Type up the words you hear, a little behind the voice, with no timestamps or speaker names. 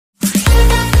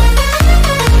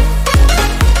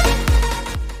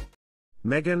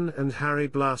Meghan and Harry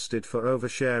blasted for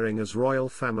oversharing as royal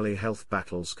family health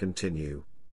battles continue.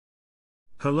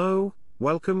 Hello,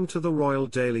 welcome to the Royal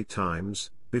Daily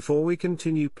Times. Before we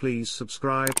continue, please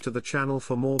subscribe to the channel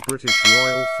for more British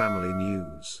royal family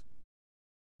news.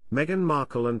 Meghan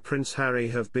Markle and Prince Harry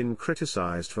have been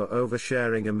criticised for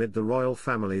oversharing amid the royal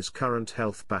family's current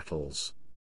health battles.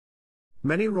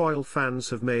 Many royal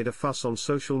fans have made a fuss on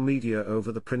social media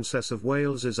over the Princess of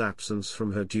Wales's absence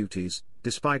from her duties,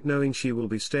 despite knowing she will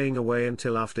be staying away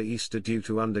until after Easter due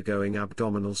to undergoing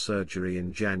abdominal surgery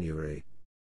in January.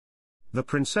 The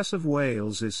Princess of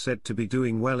Wales is said to be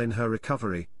doing well in her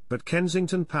recovery, but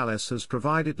Kensington Palace has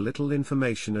provided little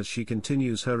information as she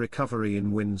continues her recovery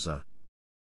in Windsor.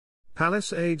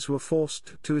 Palace aides were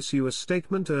forced to issue a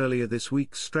statement earlier this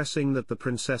week stressing that the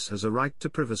princess has a right to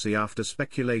privacy after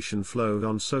speculation flowed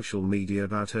on social media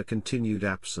about her continued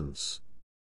absence.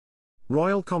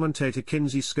 Royal commentator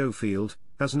Kinsey Schofield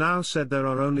has now said there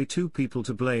are only two people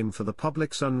to blame for the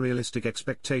public's unrealistic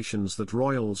expectations that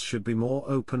royals should be more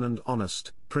open and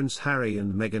honest: Prince Harry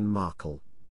and Meghan Markle.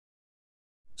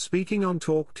 Speaking on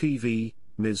Talk TV,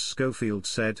 Ms. Schofield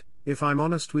said, "If I'm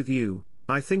honest with you,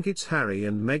 I think it's Harry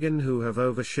and Meghan who have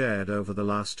overshared over the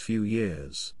last few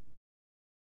years.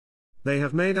 They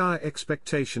have made our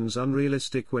expectations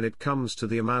unrealistic when it comes to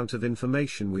the amount of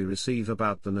information we receive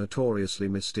about the notoriously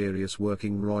mysterious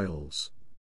working royals.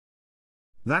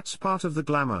 That's part of the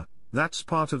glamour, that's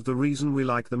part of the reason we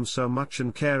like them so much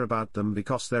and care about them,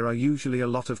 because there are usually a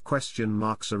lot of question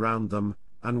marks around them,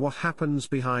 and what happens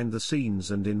behind the scenes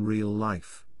and in real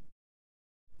life.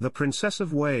 The Princess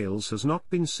of Wales has not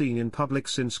been seen in public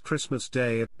since Christmas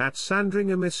Day at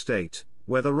Sandringham Estate,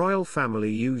 where the royal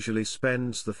family usually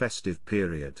spends the festive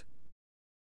period."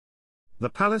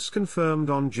 The palace confirmed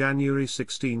on January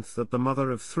 16 that the mother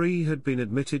of three had been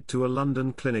admitted to a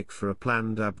London clinic for a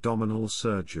planned abdominal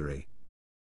surgery.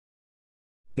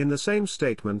 In the same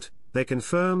statement, they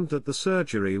confirmed that the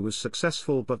surgery was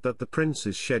successful but that the prince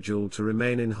is scheduled to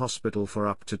remain in hospital for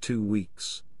up to 2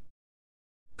 weeks.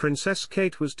 Princess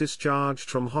Kate was discharged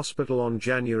from hospital on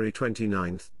January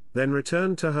 29, then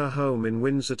returned to her home in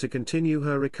Windsor to continue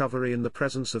her recovery in the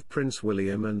presence of Prince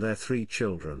William and their 3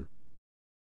 children.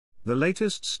 The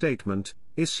latest statement,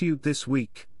 issued this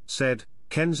week, said,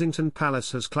 "Kensington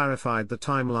Palace has clarified the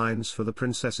timelines for the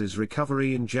princess's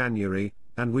recovery in January,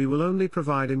 and we will only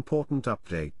provide important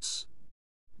updates.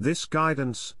 This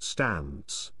guidance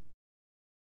stands."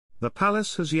 The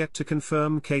palace has yet to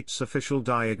confirm Kate's official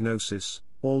diagnosis,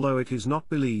 although it is not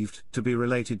believed to be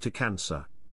related to cancer.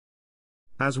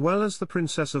 As well as the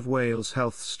Princess of Wales'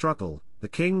 health struggle, the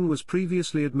King was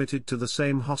previously admitted to the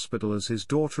same hospital as his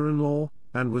daughter-in-law,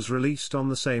 and was released on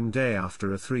the same day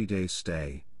after a 3-day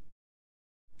stay.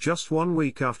 Just 1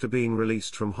 week after being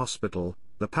released from hospital,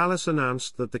 the palace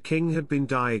announced that the King had been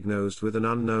diagnosed with an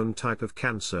unknown type of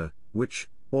cancer, which,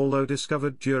 although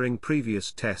discovered during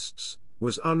previous tests,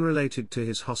 was unrelated to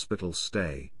his hospital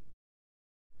stay.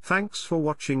 Thanks for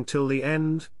watching till the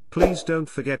end. Please don't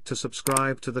forget to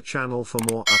subscribe to the channel for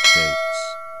more updates.